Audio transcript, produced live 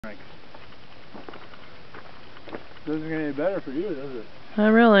Doesn't get any better for you, does it? Not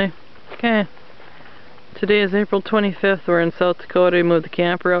really. Okay. Today is April 25th. We're in South Dakota. We moved the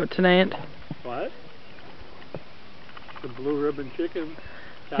camper out tonight. What? The blue ribbon chicken?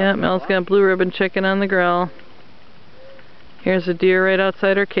 Yeah, Mel's got blue ribbon chicken on the grill. Here's a deer right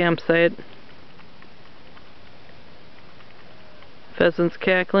outside our campsite. Pheasants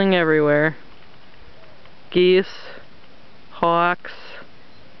cackling everywhere. Geese. Hawks.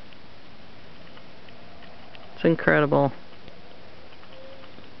 It's incredible.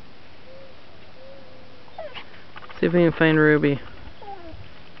 See if we can find Ruby.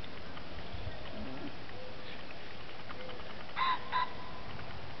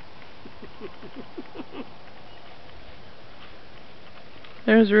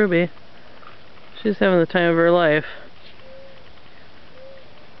 There's Ruby. She's having the time of her life.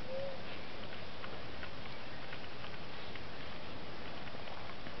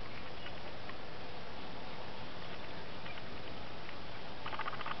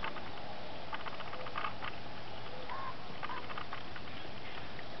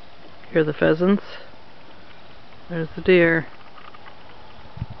 Here are the pheasants. There's the deer.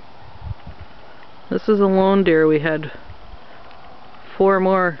 This is a lone deer. We had 4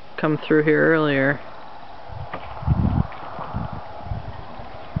 more come through here earlier.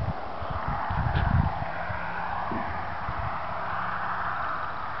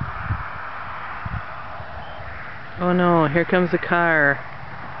 Oh no, here comes a car.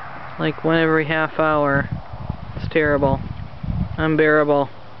 Like one every half hour. It's terrible. Unbearable.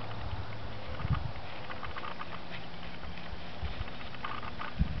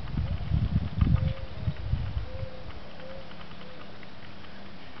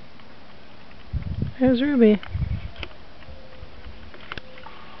 There's Ruby.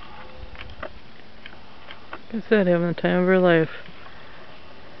 Like I said, having the time of her life.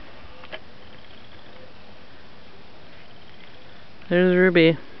 There's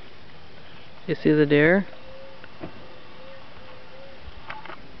Ruby. You see the deer?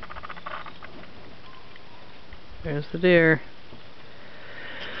 There's the deer.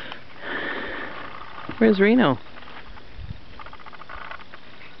 Where's Reno?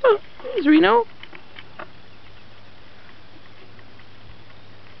 Oh, there's Reno.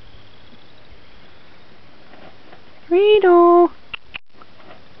 Reno!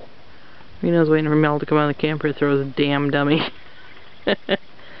 Reno's waiting for Mel to come out of the camper to throw his damn dummy. Here's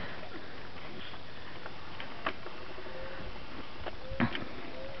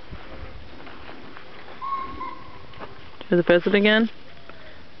the pheasant again.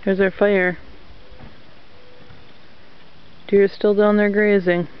 There's our fire. Deer's still down there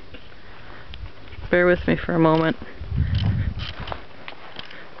grazing. Bear with me for a moment.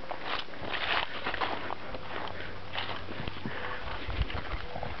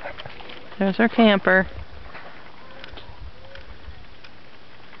 There's our camper.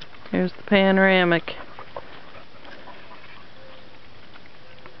 Here's the panoramic.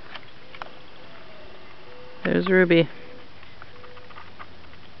 There's Ruby.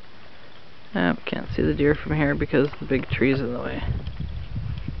 Oh, can't see the deer from here because the big tree's in the way.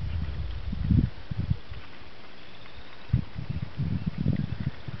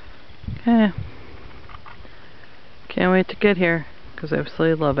 Okay. Can't wait to get here because I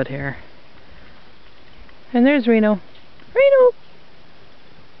absolutely love it here. And there's Reno. Reno!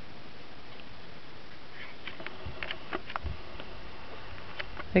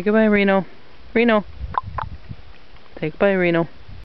 Say goodbye, Reno. Reno! Say goodbye, Reno.